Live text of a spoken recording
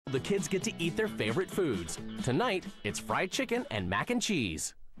The kids get to eat their favorite foods. Tonight, it's fried chicken and mac and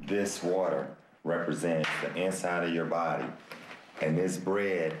cheese. This water represents the inside of your body, and this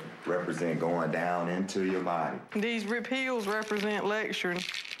bread represents going down into your body. These repeals represent lecturing.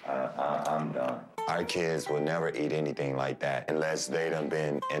 I'm done. Our kids will never eat anything like that unless they done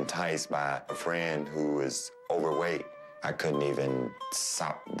been enticed by a friend who is overweight. I couldn't even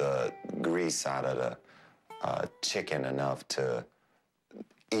sop the grease out of the chicken enough to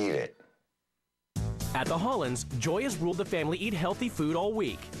eat it. At the Hollands, Joy has ruled the family eat healthy food all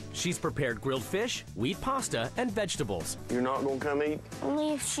week. She's prepared grilled fish, wheat pasta, and vegetables. You're not gonna come eat?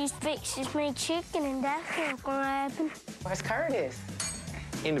 Only if she fixes me chicken, and that's not gonna happen. Where's Curtis?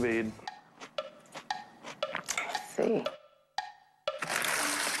 In the bed. Let's see.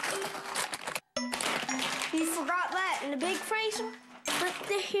 You forgot that in the big freezer? But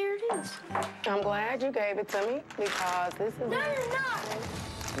here it is. I'm glad you gave it to me because this is... No, you're not.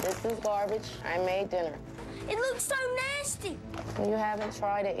 This is garbage. I made dinner. It looks so nasty. You haven't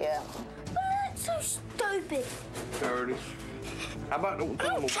tried it yet. But that's so stupid. Curtis. How about the... I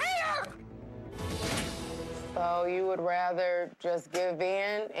don't care! So you would rather just give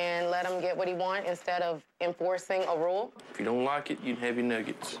in and let him get what he wants instead of enforcing a rule? If you don't like it, you can have your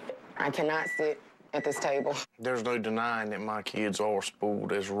nuggets. I cannot sit at this table. There's no denying that my kids are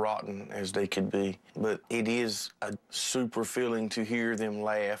spoiled, as rotten as they could be. But it is a super feeling to hear them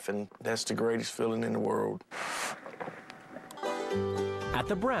laugh, and that's the greatest feeling in the world. At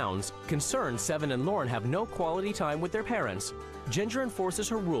the Browns, concerned Seven and Lauren have no quality time with their parents. Ginger enforces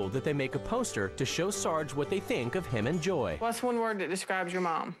her rule that they make a poster to show Sarge what they think of him and Joy. What's one word that describes your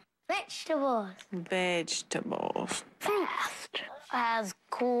mom? Vegetables. Vegetables. Fast. Has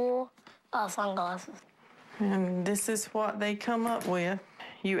cool sunglasses. And this is what they come up with.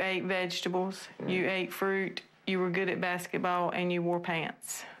 You ate vegetables, you ate fruit, you were good at basketball, and you wore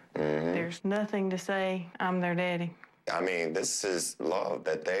pants. There's nothing to say, I'm their daddy. I mean, this is love,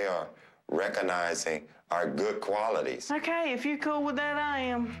 that they are recognizing our good qualities. Okay, if you're cool with that, I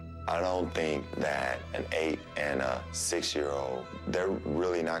am. I don't think that an 8 and a 6-year-old, they're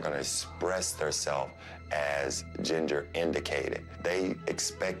really not going to express themselves as Ginger indicated. They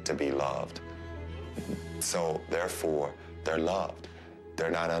expect to be loved. So, therefore, they're loved. They're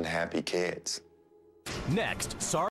not unhappy kids. Next, Sarge